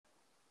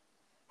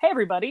Hey,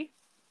 everybody.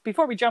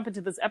 Before we jump into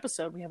this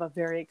episode, we have a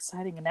very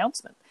exciting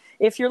announcement.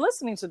 If you're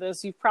listening to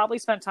this, you've probably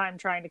spent time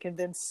trying to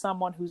convince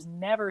someone who's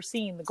never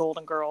seen The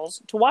Golden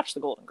Girls to watch The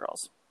Golden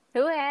Girls.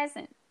 Who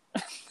hasn't?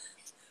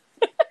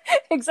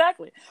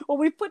 Exactly. Well,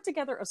 we've put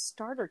together a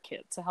starter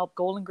kit to help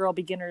Golden Girl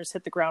beginners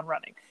hit the ground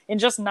running. In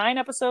just 9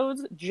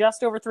 episodes,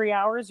 just over 3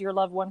 hours, your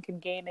loved one can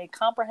gain a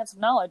comprehensive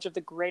knowledge of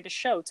the greatest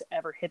show to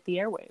ever hit the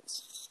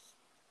airwaves.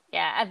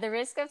 Yeah, at the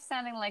risk of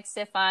sounding like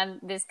Stefan,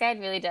 this guide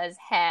really does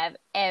have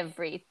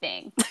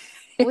everything.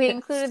 We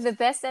included the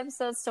best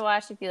episodes to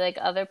watch if you like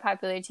other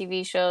popular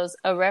TV shows,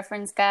 a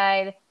reference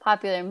guide,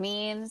 popular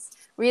memes.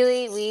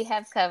 Really, we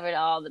have covered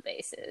all the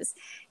bases.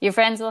 Your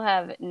friends will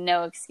have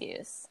no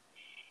excuse.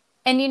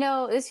 And you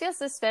know, this feels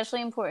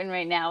especially important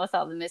right now with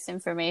all the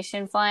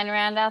misinformation flying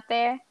around out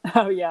there.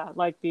 Oh, yeah,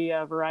 like the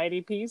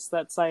Variety piece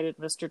that cited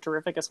Mr.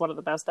 Terrific as one of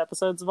the best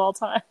episodes of all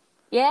time.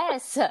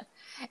 Yes.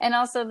 And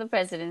also the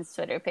president's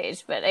Twitter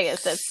page, but I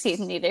guess that's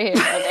neither here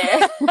nor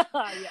there.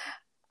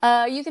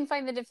 Yeah. You can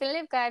find the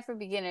definitive guide for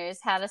beginners,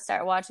 how to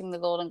start watching The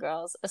Golden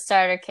Girls, a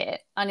starter kit,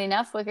 on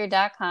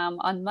EnoughWicker.com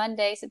on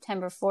Monday,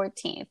 September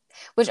 14th,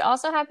 which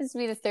also happens to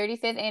be the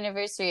 35th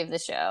anniversary of the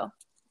show.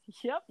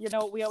 Yep, you know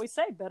what we always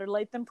say, better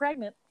late than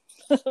pregnant.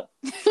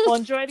 Well,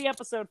 enjoy the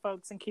episode,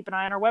 folks, and keep an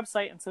eye on our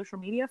website and social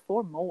media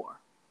for more.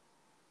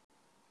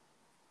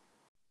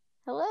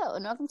 Hello,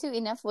 and welcome to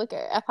Enough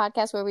Wicker, a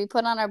podcast where we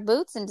put on our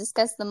boots and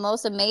discuss the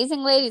most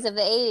amazing ladies of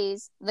the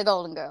 80s, the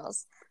Golden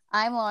Girls.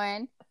 I'm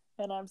Lauren.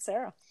 And I'm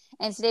Sarah.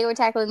 And today we're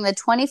tackling the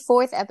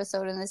 24th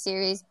episode in the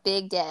series,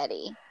 Big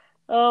Daddy.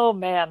 Oh,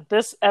 man,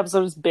 this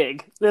episode is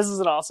big. This is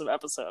an awesome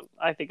episode.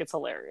 I think it's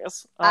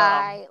hilarious.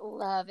 I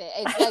love it.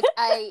 It's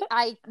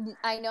like,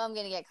 I know I'm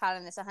going to get caught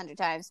in this 100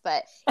 times,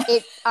 but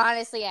it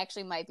honestly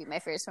actually might be my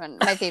favorite one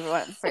of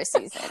the first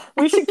season.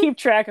 We should keep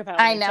track of how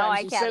many I know,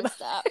 I times you can't say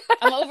stop.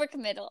 I'm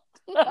overcommittal.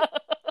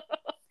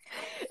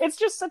 It's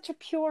just such a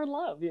pure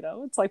love, you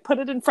know? It's like, put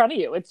it in front of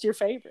you. It's your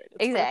favorite.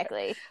 It's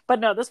exactly. Perfect. But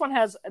no, this one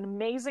has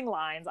amazing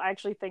lines. I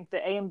actually think the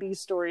A and B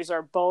stories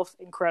are both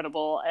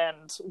incredible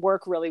and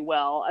work really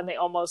well. And they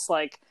almost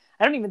like,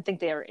 I don't even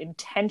think they are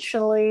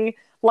intentionally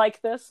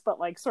like this, but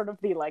like sort of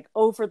the like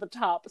over the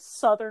top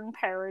Southern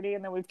parody.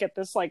 And then we get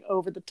this like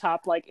over the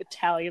top like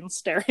Italian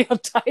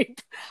stereotype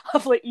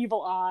of like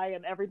evil eye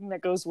and everything that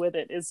goes with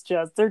it is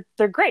just,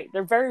 they're great.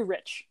 They're very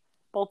rich.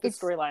 Both the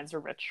storylines are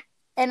rich.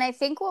 And I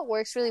think what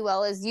works really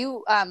well is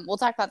we'll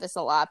talk about this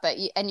a lot, but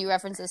you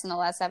referenced this in the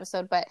last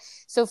episode, but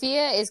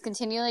Sophia is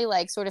continually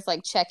like sort of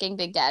like checking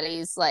Big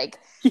Daddy's like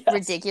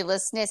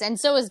ridiculousness, and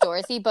so is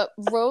Dorothy, but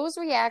Rose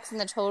reacts in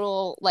the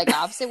total like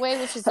opposite way,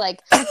 which is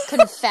like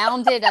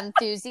confounded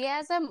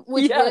enthusiasm,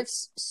 which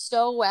works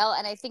so well.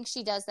 And I think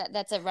she does that.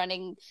 That's a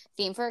running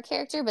theme for her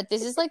character, but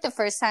this is like the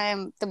first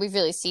time that we've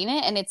really seen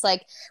it. And it's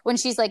like when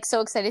she's like so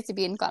excited to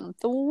be in Gone with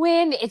the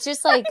Wind, it's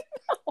just like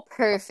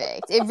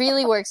perfect. It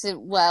really works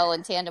well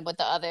in tandem with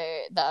the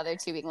other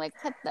two being like,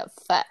 what the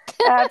fuck?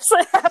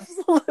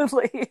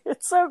 Absolutely.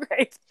 It's so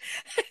great.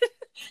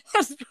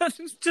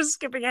 Just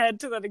skipping ahead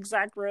to that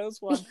exact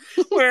Rose one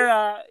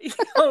where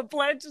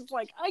Blanche is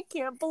like, I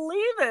can't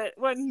believe it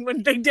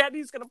when Big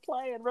Daddy's gonna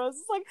play, and Rose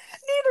is like,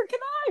 neither can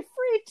I,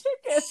 free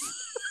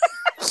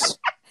tickets.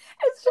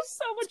 It's just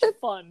so much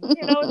fun,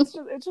 you know.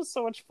 It's just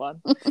so much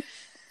fun.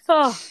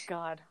 Oh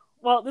God.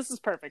 Well, this is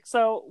perfect.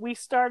 So we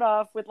start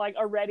off with like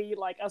already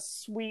like a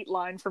sweet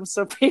line from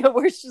Sophia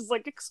where she's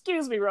like,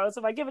 excuse me, Rose,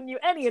 have I given you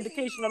any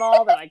indication at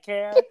all that I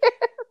care?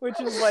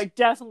 Which is like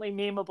definitely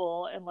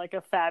memeable and like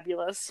a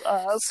fabulous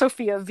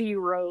Sophia v.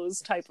 Rose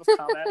type of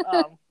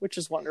comment, which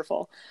is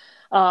wonderful.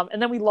 And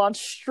then we launch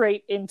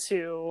straight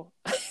into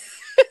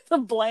the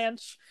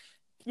Blanche,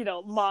 you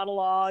know,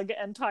 monologue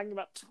and talking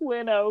about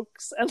Twin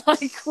Oaks and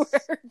like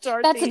where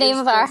Dorothy That's the name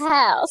of our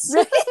house.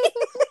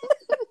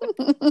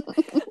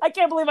 I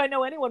can't believe I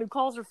know anyone who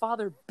calls her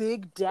father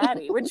Big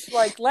Daddy, which,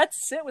 like,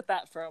 let's sit with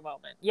that for a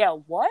moment. Yeah,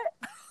 what?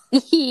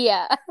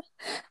 Yeah.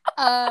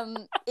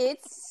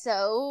 It's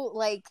so,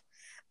 like,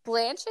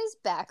 Blanche's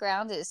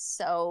background is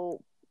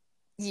so,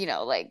 you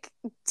know, like,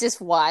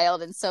 just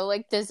wild, and so,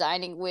 like,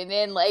 designing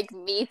women, like,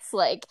 meets,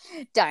 like,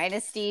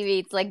 Dynasty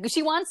meets, like,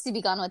 she wants to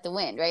be Gone with the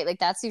Wind, right? Like,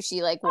 that's who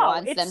she, like,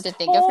 wants them to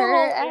think of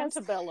her as.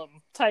 Antebellum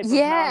type of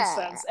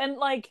nonsense. And,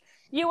 like,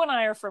 you and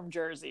I are from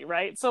Jersey,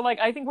 right? So,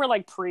 like, I think we're,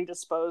 like,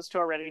 predisposed to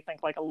already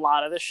think, like, a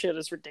lot of this shit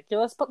is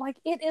ridiculous. But, like,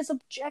 it is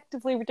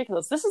objectively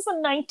ridiculous. This is the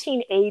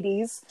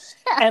 1980s.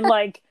 And,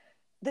 like,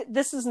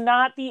 this is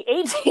not the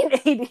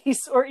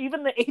 1880s or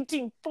even the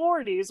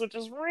 1840s, which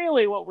is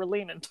really what we're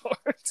leaning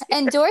towards here.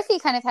 And Dorothy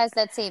kind of has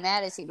that same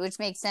attitude, which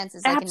makes sense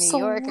as, like, Absolutely.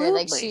 a New Yorker.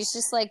 Like, she's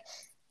just, like,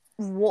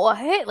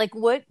 what? Like,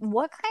 what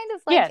kind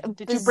of, like,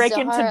 did you break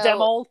into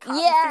them old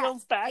cotton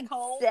fields back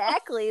home?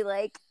 Exactly.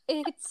 Like,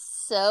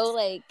 it's so,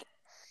 like...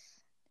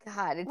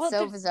 God, it's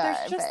so bizarre.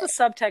 There's just the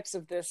subtext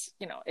of this,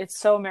 you know, it's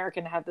so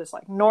American to have this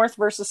like North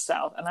versus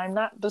South, and I'm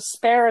not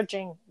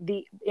disparaging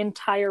the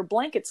entire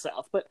blanket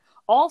South, but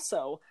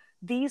also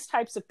these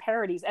types of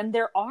parodies. And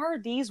there are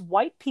these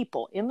white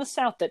people in the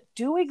South that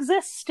do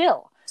exist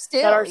still.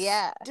 That are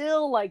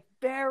still like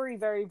very,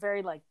 very,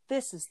 very like,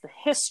 this is the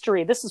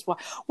history. This is why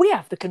we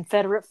have the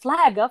Confederate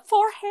flag up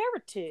for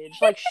heritage,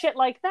 like shit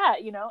like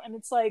that, you know? And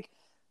it's like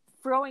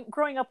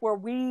growing up where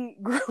we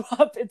grew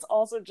up, it's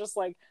also just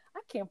like, I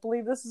can't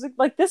believe this is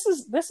like, this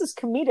is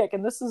comedic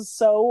and this is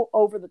so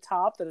over the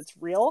top that it's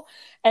real.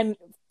 And,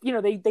 you know,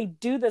 they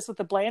do this with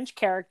the Blanche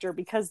character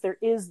because there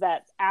is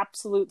that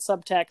absolute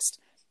subtext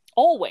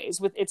always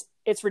with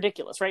it's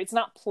ridiculous, right? It's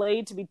not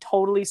played to be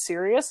totally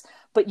serious,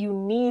 but you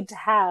need to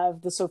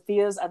have the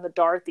Sophias and the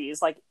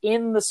Dorothy's like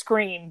in the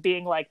screen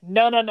being like,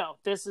 no,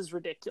 this is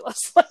ridiculous,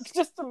 like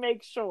just to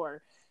make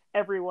sure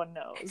everyone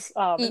knows.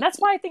 And that's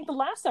why I think the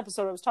last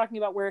episode I was talking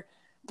about where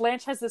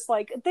Blanche has this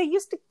like, they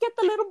used to get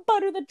the little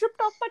butter that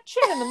dripped off my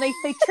chin, and then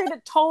they treat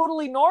it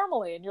totally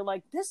normally, and you're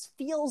like, this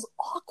feels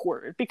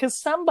awkward because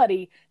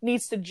somebody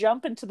needs to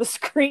jump into the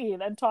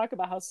screen and talk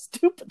about how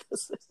stupid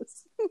this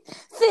is.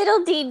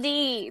 Fiddle dee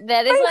dee.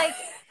 That is like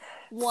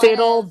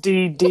Fiddle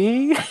dee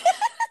dee.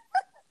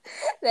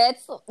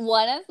 That's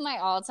one of my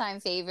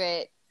all-time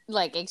favorite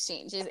like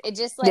exchanges. It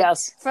just like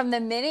from the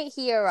minute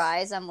he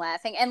arrives, I'm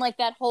laughing, and like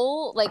that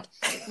whole like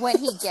when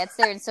he gets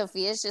there and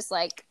Sophia's just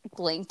like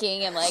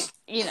blinking and like,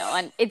 you know,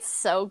 and it's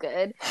so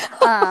good.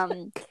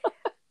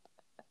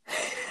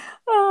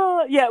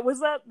 Was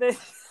that the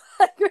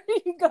like where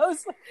he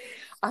goes like,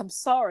 I'm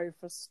sorry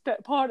for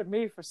pardon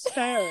me for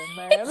staring,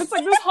 man. It's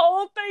like this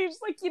whole thing.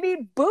 It's like you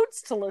need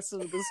boots to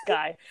listen to this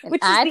guy,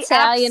 which is the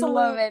Italian absolute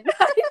woman.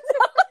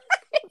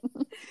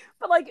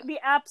 But like the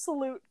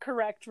absolute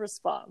correct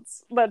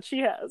response that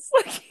she has,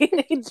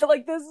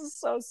 like this is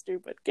so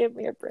stupid. Give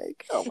me a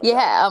break. Oh my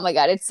God. Oh my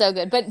God, it's so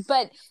good.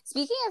 But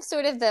speaking of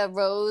sort of the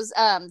Rose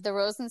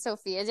and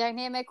Sophia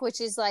dynamic, which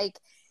is like,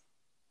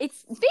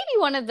 it's maybe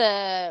one of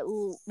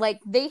the like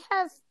they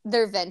have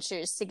their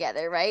ventures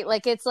together, right?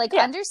 Like it's like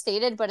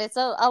understated, but it's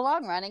a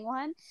long running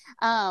one.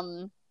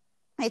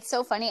 It's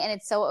so funny and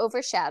it's so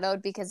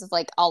overshadowed because of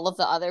like all of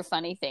the other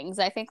funny things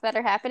I think that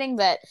are happening.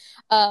 But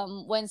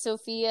when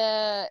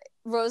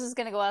Rose is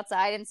gonna go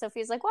outside and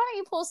Sophia's like, why don't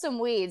you pull some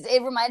weeds?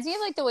 It reminds me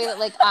of like the way that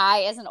like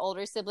I as an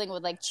older sibling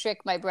would like trick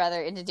my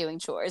brother into doing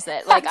chores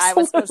that like I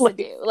was supposed to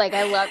do. Like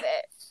I love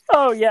it.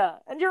 Oh yeah,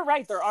 and you're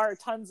right. There are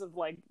tons of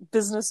like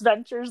business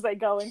ventures they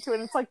go into,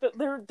 and it's like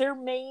their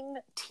main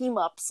team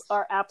ups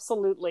are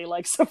absolutely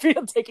like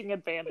Sophia taking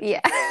advantage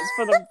of those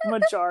for the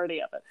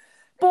majority of it.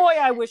 Boy,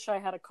 I wish I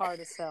had a car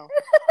to sell.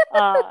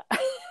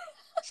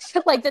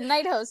 Like the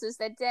night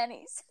hostess at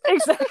Denny's.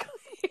 Exactly.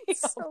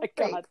 So oh my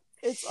great. God,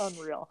 it's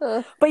unreal.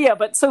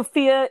 But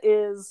Sophia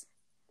is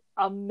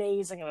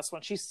amazing in this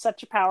one. She's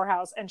such a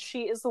powerhouse, and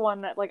she is the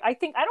one that like I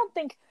don't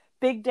think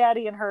Big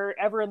Daddy and her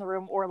ever in the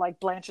room, or like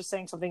Blanche is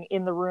saying something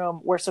in the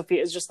room where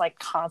Sophia is just like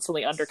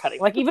constantly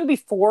undercutting. Like even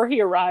before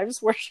he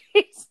arrives, where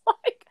she's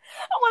like,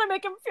 I want to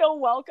make him feel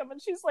welcome,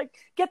 and she's like,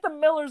 get the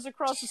Millers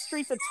across the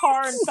street to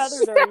tar and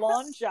feather their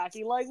lawn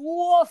jockey. Like,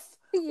 woof,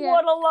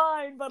 what a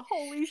line! But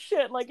holy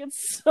shit, like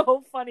it's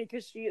so funny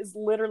because she is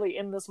literally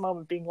in this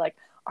moment being like,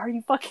 are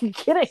you fucking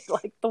kidding?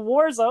 Like the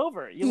war's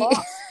over, you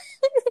lost.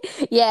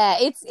 Yeah,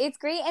 it's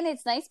great, and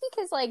it's nice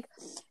because like,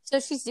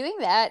 so she's doing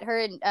that.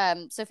 Her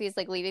and Sophia's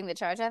like leading the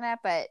charge on that,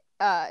 but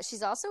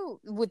she's also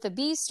with the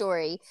B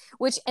story,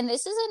 and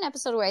this is an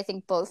episode where I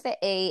think both the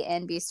A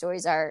and B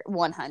stories are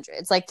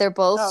 100s. Like they're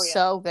both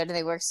so good and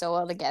they work so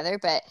well together.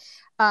 But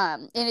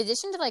in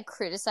addition to like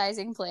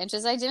criticizing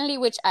Blanche's identity,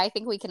 which I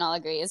think we can all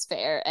agree is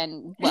fair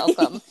and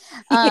welcome,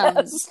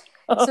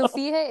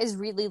 Sophia is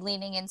really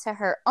leaning into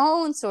her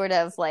own sort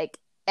of like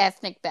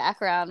ethnic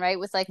background, right?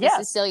 With like the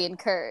Sicilian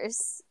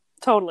curse.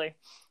 Totally.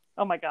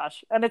 Oh my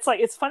gosh. And it's like,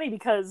 it's funny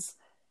because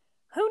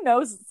who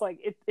knows, it's like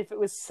if it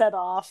was set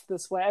off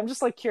this way. I'm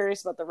just like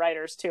curious about the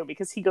writers too,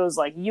 because he goes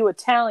like, you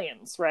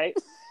Italians, right?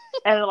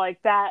 And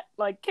like that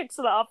like kicks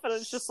it off, and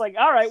it's just like,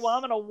 all right, well,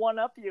 I'm gonna one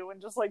up you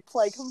and just like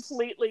play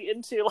completely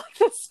into like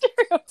the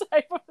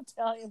stereotype of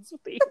Italians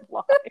with the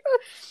evil eye.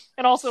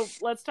 And also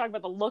let's talk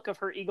about the look of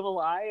her evil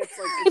eye. It's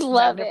like, it's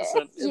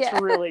magnificent.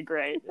 It's really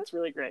great. It's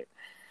really great.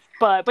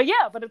 But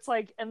it's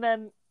like, and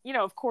then, you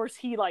know, of course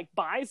he like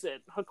buys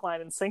it hook,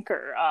 line, and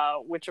sinker,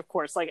 which of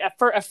course, like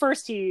at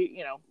first he,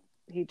 you know,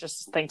 he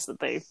just thinks that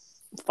they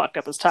fucked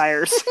up his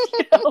tires,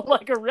 you know,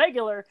 like a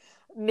regular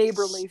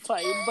neighborly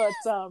fight,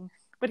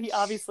 but he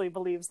obviously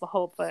believes the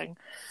whole thing.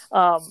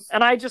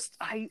 And I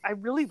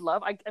really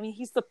love, I mean,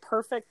 he's the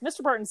perfect,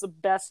 Mr. Barton's the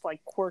best,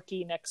 like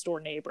quirky next door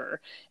neighbor,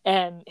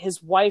 and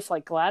his wife,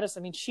 like Gladys, I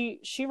mean,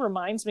 she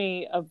reminds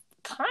me of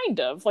kind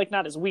of like,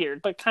 not as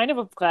weird, but kind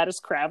of Gladys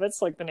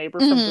Kravitz, like the neighbor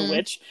from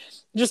Bewitched,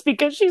 just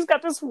because she's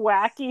got this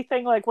wacky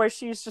thing, like where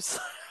she's just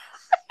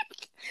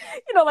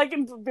you know, like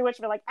in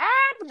Bewitched, like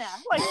Abner,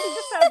 like she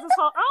just has this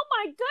whole, oh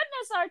my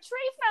goodness, our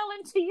tree fell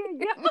into your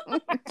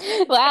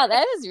yard. Wow,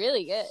 that is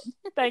really good.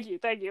 Thank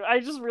you.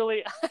 I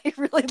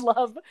really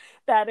love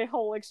that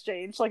whole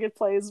exchange. Like it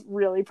plays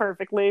really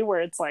perfectly,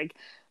 where it's like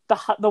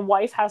the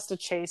wife has to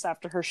chase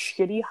after her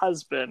shitty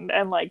husband,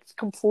 and like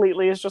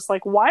completely is just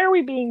like, why are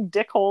we being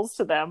dickholes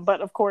to them?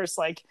 But of course,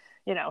 like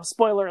you know,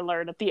 spoiler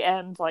alert, at the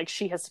end, like,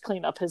 she has to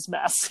clean up his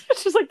mess.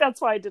 She's like,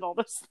 that's why I did all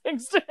those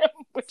things to him,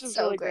 which is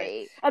So really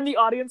great. And the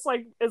audience,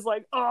 like, is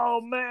like, oh,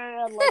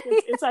 man. Like,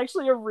 it's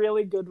actually a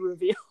really good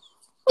reveal.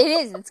 It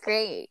is. It's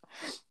great.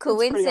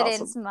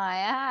 Coincidence, awesome. my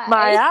eye.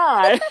 My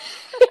eye.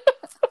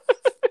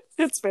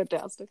 It's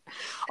fantastic.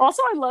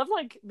 Also, I love,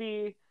 like,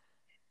 the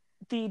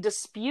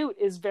dispute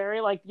is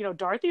very, like, you know,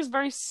 Dorothy's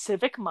very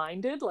civic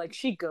minded. Like,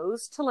 she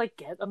goes to, like,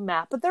 get a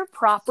map of their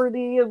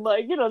property and,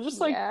 like, you know, just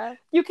like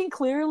you can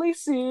clearly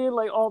see,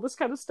 like, all this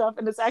kind of stuff.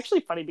 And it's actually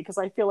funny because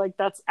I feel like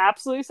that's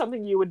absolutely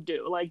something you would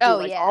do, like,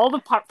 all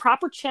the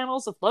proper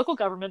channels of local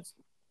government.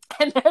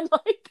 And then,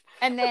 like,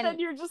 and then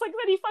you're just like,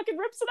 then he fucking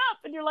rips it up,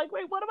 and you're like,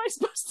 wait, what am I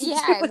supposed to do?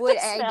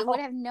 I would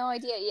have no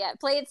idea. Yeah,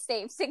 play it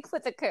safe, sync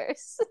with the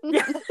curse.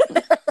 Yeah.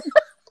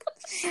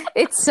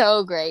 It's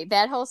so great.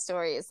 That whole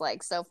story is,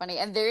 like, so funny,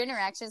 and their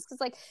interactions, because,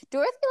 like,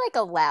 Dorothy, like,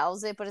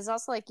 allows it, but it's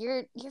also like,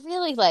 you're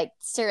really, like,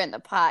 stirring the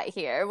pot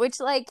here, which,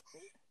 like,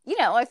 you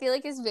know, I feel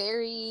like is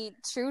very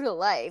true to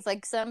life.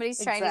 Like,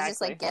 somebody's trying to just,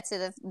 like, get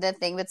to the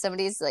thing, but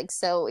somebody's, like,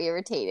 so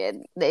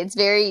irritated. It's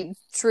very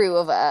true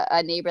of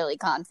a neighborly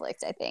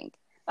conflict, I think.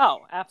 Oh,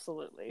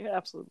 absolutely.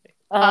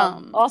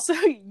 Also,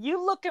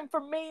 you looking for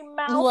me,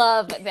 mouth?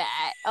 Love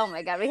that. Oh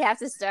my God, we have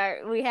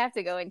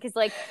to go in, because,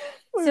 like,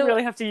 we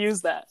really have to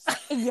use that.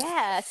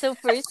 Yeah. So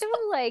first of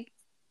all, like,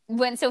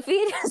 when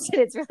Sophia does it,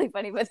 it's really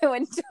funny, but then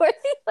when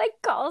Dorothy, like,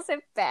 calls it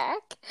back,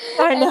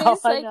 I know.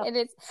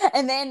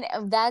 and then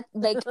that,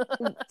 like,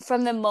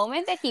 from the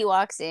moment that he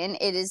walks in,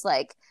 it is,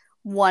 like,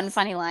 one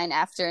funny line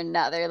after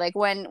another. Like,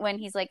 when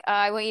he's like, oh,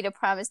 I want you to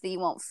promise that you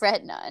won't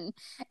fret none,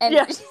 and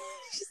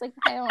she's like,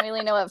 I don't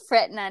really know what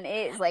fret none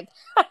is. Like,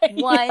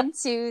 1,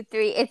 2,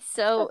 3. It's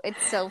so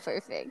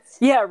perfect.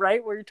 Yeah,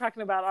 right. Where you're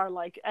talking about our,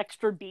 like,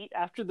 extra beat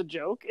after the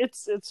joke.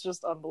 It's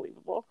just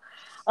unbelievable.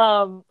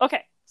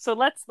 Okay, so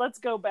let's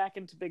go back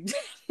into Big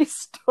Daddy's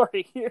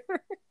story here.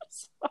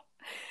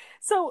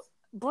 So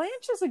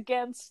Blanche is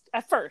against,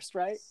 at first,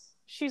 right?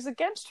 She's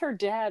against her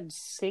dad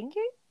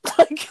singing.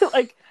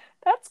 like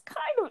that's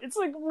kind of, it's,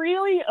 like,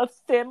 really a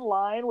thin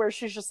line where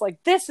she's just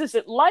like, this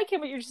isn't like him,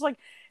 but you're just like,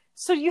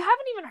 so you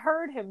haven't even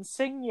heard him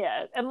sing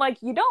yet, and,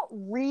 like, you don't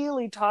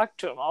really talk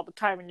to him all the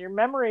time, and your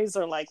memories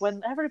are, like,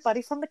 when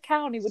everybody from the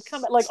county would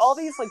come, like, all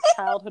these, like,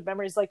 childhood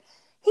memories. Like,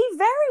 he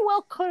very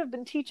well could have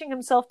been teaching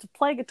himself to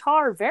play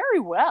guitar very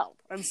well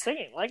and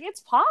singing. Like,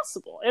 it's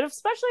possible. And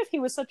especially if he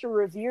was such a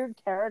revered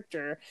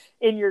character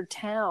in your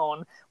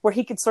town where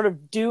he could sort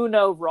of do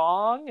no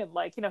wrong. And,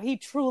 like, you know, he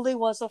truly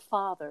was a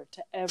father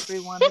to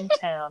everyone in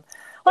town.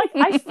 Like,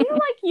 I feel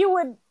like you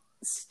would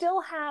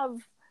still have,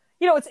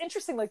 you know, it's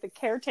interesting, like, the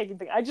caretaking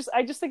thing. I just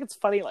think it's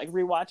funny, like,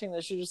 rewatching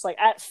this. You're just like,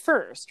 at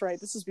first, right?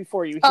 This is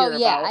before you hear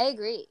about I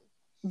agree.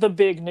 the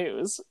big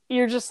news.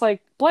 You're just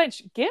like,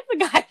 Blanche, give the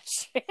guy a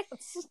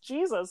chance.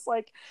 Jesus,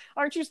 like,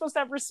 aren't you supposed to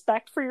have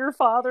respect for your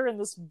father in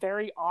this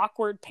very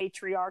awkward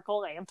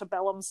patriarchal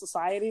antebellum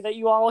society that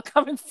you all are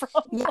coming from?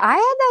 Yeah, I had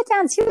that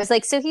down too. It's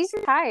like, so he's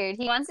retired,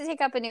 he wants to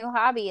take up a new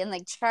hobby and,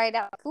 like, try it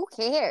out. Who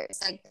cares?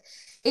 Like,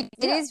 it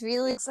is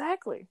really,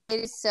 exactly.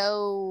 It is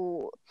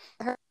so,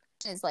 her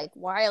is, like,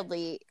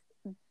 wildly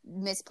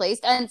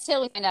misplaced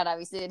until we find out,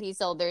 obviously, that he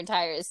sold their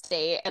entire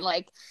estate, and,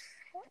 like,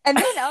 and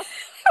then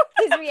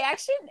his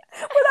reaction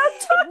without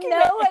talking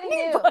nobody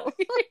knew.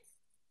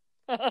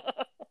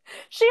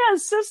 She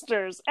has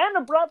sisters and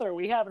a brother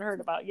we haven't heard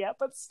about yet,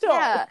 but still.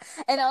 Yeah.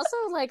 And also,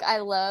 like, I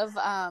love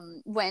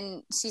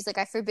when she's like,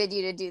 I forbid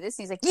you to do this,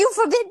 and he's like, you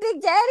forbid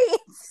Big Daddy.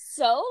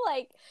 So,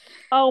 like,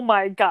 oh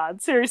my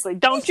God, seriously,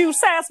 don't you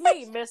sass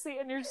me, Missy.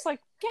 And you're just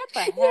like, get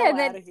the hell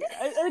out of here.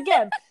 And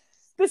again,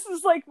 this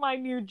is, like, my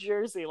New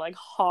Jersey, like,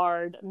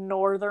 hard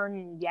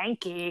northern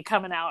Yankee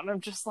coming out, and I'm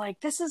just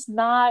like, this is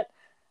not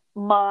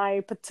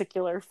my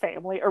particular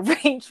family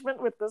arrangement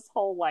with this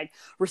whole, like,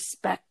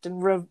 respect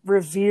and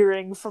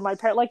revering for my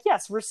parents. Like,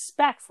 yes,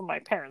 respect for my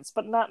parents,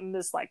 but not in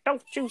this, like,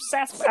 don't you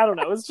sass me. I don't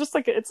know. It's just,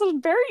 like, it's a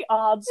very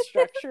odd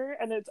structure,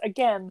 and it's,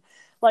 again,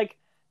 like,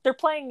 they're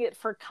playing it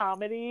for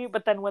comedy,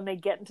 but then when they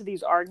get into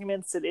these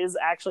arguments, it is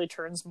actually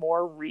turns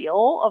more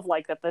real of,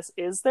 like, that this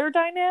is their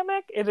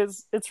dynamic.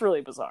 It's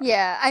really bizarre.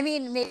 Yeah, I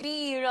mean, maybe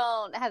you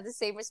don't have the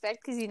same respect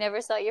because you never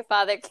saw your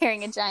father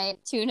carrying a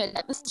giant tuna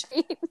down the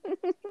street.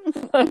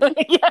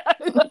 Yeah.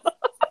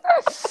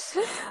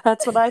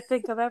 That's what I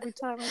think of every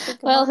time I think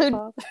of my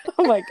father.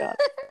 Oh my God.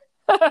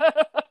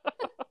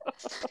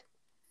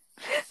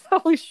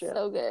 Holy shit.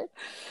 So good.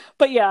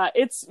 But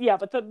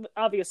but then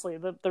obviously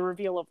the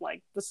reveal of,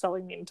 like, the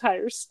selling the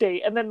entire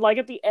state, and then, like,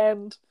 at the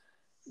end,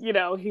 you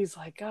know, he's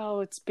like,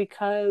 oh, it's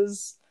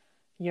because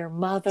your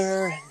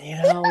mother, and, you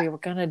know, we were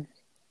gonna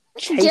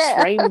chase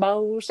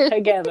rainbows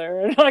together,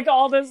 and, like,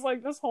 all this,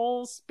 like, this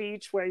whole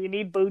speech where you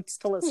need Boots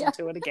to listen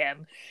to it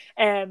again,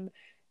 and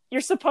you're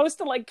supposed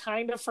to, like,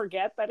 kind of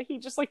forget that he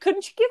just, like,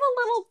 couldn't you give a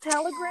little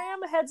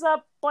telegram, heads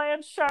up,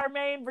 Blanche,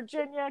 Charmaine,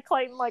 Virginia,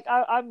 Clayton, like,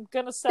 I'm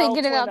gonna sell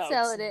thinking Twin about Oaks.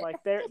 selling it.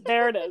 Like,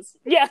 there it is.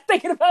 Yeah,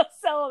 thinking about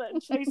selling it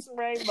and chasing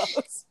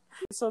rainbows.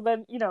 So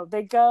then, you know,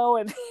 they go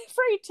and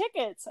free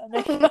tickets, and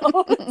they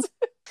go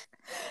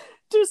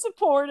to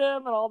support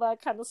him and all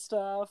that kind of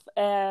stuff.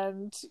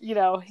 And, you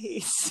know,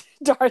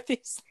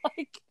 Dorothy's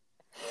like,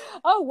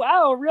 oh,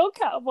 wow, real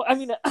cowboy. I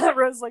mean,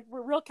 Rose like,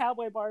 we're real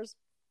cowboy bars.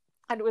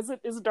 And is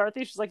it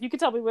Dorothy? She's like, you can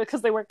tell me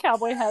because they wear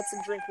cowboy hats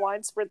and drink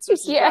wine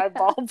spritzers and drive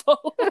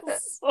Volvos.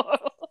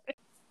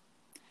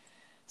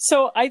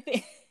 So I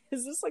think,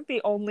 is this like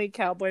the only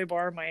cowboy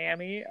bar in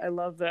Miami? I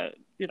love that,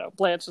 you know,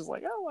 Blanche is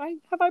like, oh,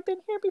 have I been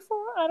here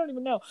before? I don't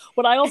even know.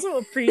 What I also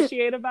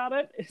appreciate about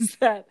it is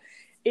that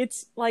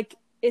it's like,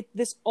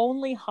 this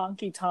only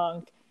honky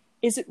tonk.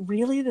 Is it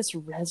really this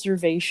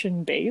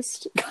reservation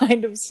based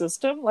kind of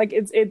system? Like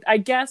I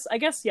guess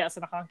yes,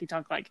 in a honky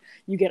tonk, like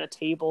you get a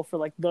table for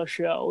like the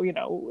show, you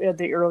know, at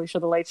the early show,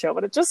 the late show,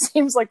 but it just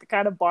seems like the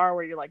kind of bar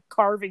where you're like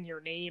carving your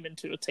name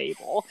into a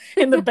table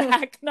in the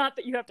back. Not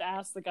that you have to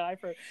ask the guy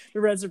for the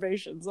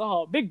reservations.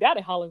 Oh, Big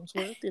Daddy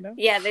Hollingsworth, you know?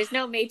 Yeah, there's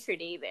no maitre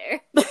d' there.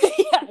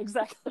 Yeah,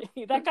 exactly.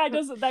 That guy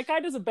does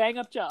a bang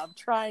up job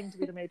trying to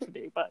be the maitre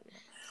d', but you know.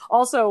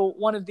 Also,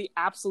 one of the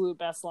absolute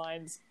best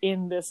lines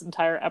in this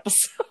entire episode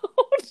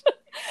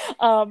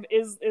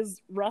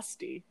is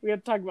Rusty. We have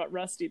to talk about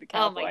Rusty the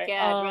cowboy. Oh my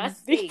god,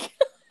 Rusty.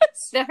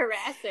 The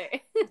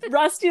harasser.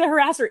 Rusty the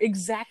harasser,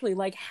 exactly.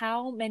 Like,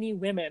 how many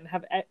women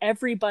have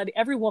every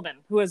woman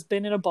who has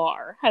been in a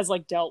bar has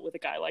like dealt with a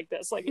guy like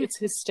this. Like, it's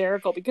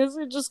hysterical because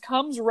it just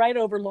comes right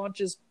over,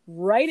 launches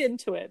right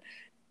into it.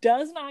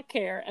 Does not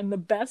care, and the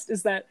best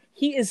is that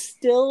he is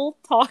still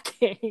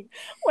talking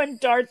when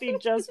Dorothy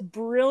just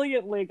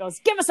brilliantly goes,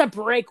 "Give us a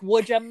break,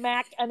 would ya,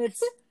 Mac?" And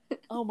it's,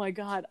 oh my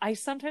god, I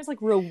sometimes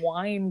like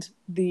rewind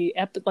the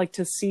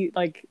to see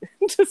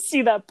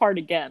that part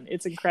again.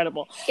 It's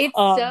incredible. It's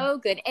so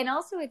good. And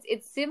also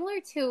it's similar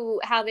to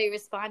how they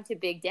respond to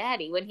Big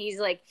Daddy when he's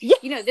like, yes.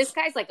 You know, this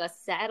guy's like a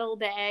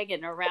saddlebag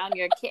and around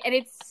your kid, and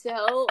it's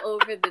so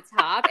over the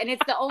top, and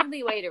it's the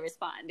only way to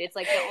respond. It's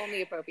like the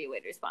only appropriate way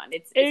to respond.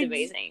 It's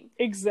amazing.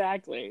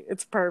 Exactly.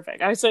 It's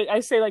perfect. I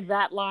say like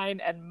that line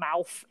and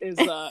mouth is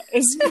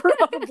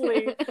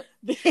probably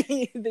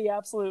the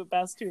absolute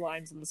best two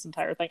lines in this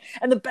entire thing.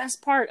 And the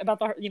best part about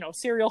the, you know,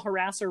 serial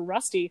harasser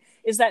Rusty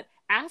is that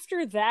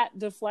after that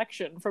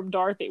deflection from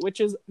Dorothy,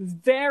 which is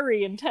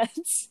very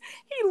intense,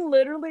 he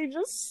literally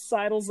just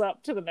sidles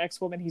up to the next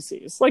woman he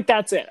sees. Like,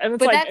 that's it. And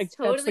it's that's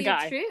totally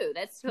true.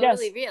 That's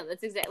totally real.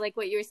 That's exactly like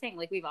what you were saying.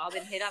 Like, we've all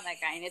been hit on that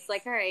guy, and it's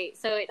like, all right,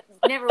 so it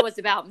never was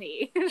about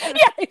me.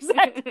 Yeah,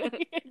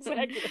 exactly.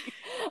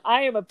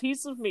 I am a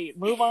piece of meat.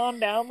 Move on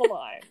down the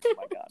line. Oh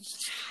my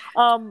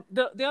gosh.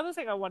 The other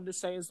thing I wanted to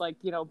say is, like,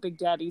 you know, Big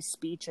Daddy's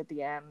speech at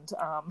the end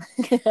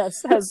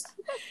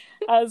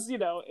as you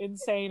know,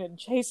 insane and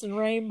chasing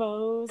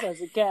rainbows as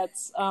it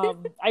gets.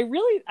 I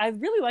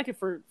really like it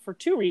for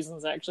two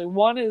reasons, actually.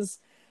 One is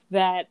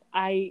that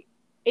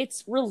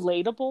it's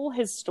relatable,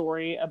 his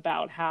story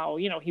about how,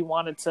 you know, he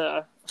wanted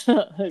to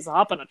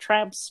hop on a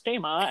tramp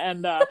steamer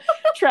and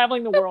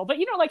traveling the world, but,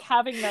 you know, like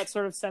having that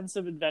sort of sense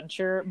of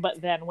adventure.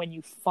 But then when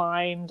you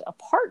find a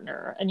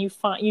partner and you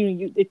find,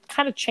 it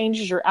kind of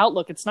changes your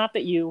outlook. It's not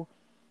that you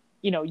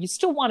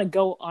still want to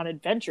go on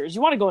adventures.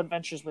 You want to go on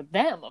adventures with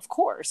them, of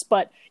course,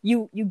 but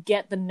you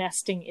get the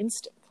nesting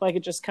instinct. Like,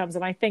 it just comes.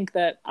 And I think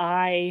that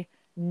I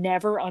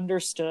never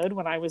understood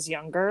when I was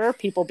younger,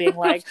 people being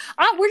like,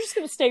 we're just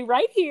going to stay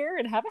right here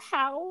and have a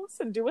house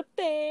and do a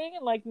thing.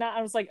 And like,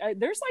 I was like,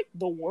 there's like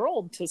the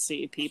world to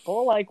see,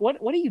 people. Like,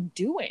 what are you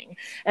doing?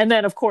 And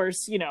then, of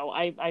course, you know,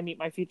 I meet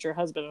my future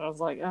husband and I was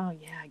like, oh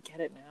yeah, I get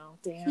it now.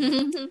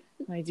 Damn.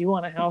 I do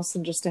want a house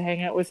and just to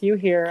hang out with you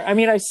here. I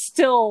mean, I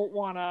still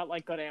want to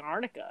like go to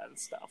Antarctica and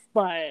stuff,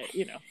 but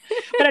you know,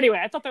 but anyway,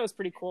 I thought that was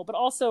pretty cool. But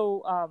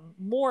also,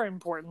 more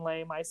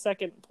importantly, my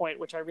second point,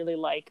 which I really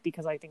like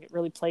because I think it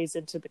really plays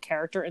into the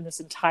character and this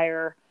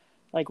entire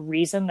like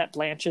reason that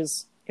Blanche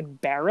is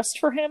embarrassed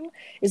for him,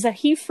 is that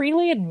he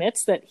freely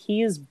admits that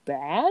he is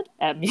bad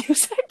at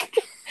music,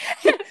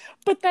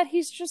 but that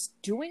he's just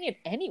doing it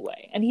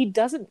anyway and he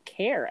doesn't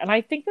care. And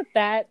I think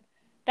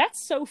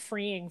that's so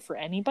freeing for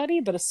anybody,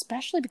 but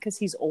especially because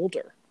he's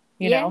older,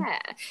 you know? Yeah,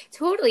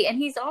 totally. And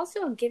he's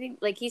also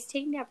he's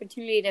taking the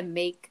opportunity to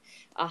make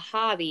a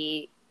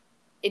hobby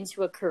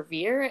into a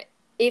career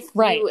if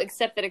you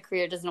accept that a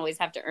career doesn't always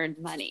have to earn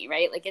money,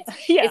 right? Like,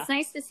 it's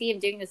nice to see him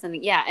doing this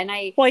something. Yeah, and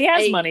he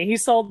has money. He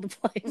sold the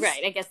place.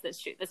 Right, I guess that's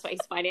true. That's why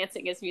he's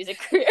financing his music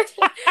career.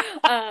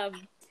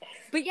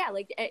 But yeah,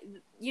 like,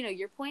 you know,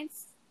 your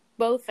points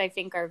both, I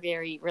think, are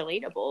very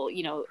relatable.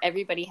 You know,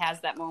 everybody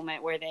has that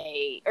moment where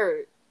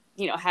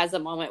has a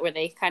moment where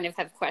they kind of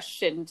have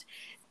questioned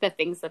the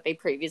things that they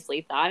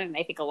previously thought. And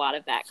I think a lot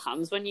of that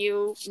comes when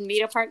you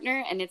meet a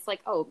partner and it's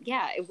like, oh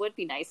yeah, it would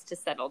be nice to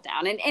settle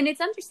down. And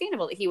it's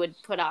understandable that he would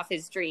put off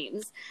his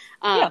dreams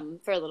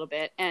for a little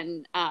bit.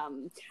 And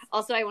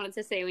also I wanted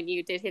to say, when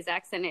you did his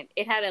accent,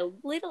 it had a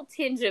little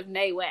tinge of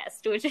Mae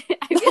West, which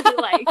I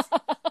really liked.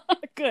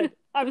 Good.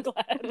 I'm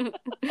glad.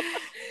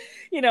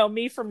 You know,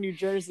 me from New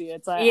Jersey,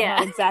 I'm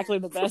not exactly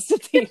the best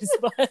at these,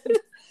 but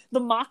the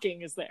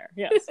mocking is there.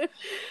 Yes.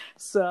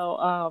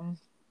 So,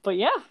 but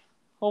yeah.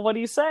 Well, what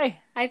do you say?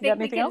 I think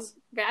we can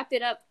wrap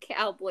it up,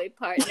 cowboy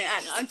partner. I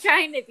don't know. I'm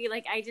trying to be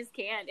like, I just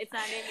can't. It's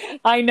not in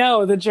me. I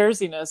know the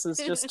jerseyness is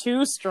just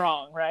too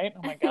strong, right?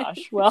 Oh my gosh.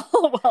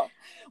 Well.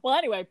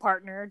 Anyway,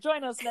 partner,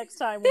 join us next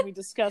time when we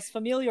discuss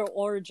familial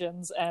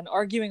origins and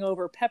arguing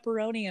over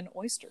pepperoni and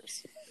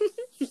oysters.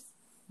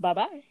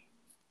 Bye-bye.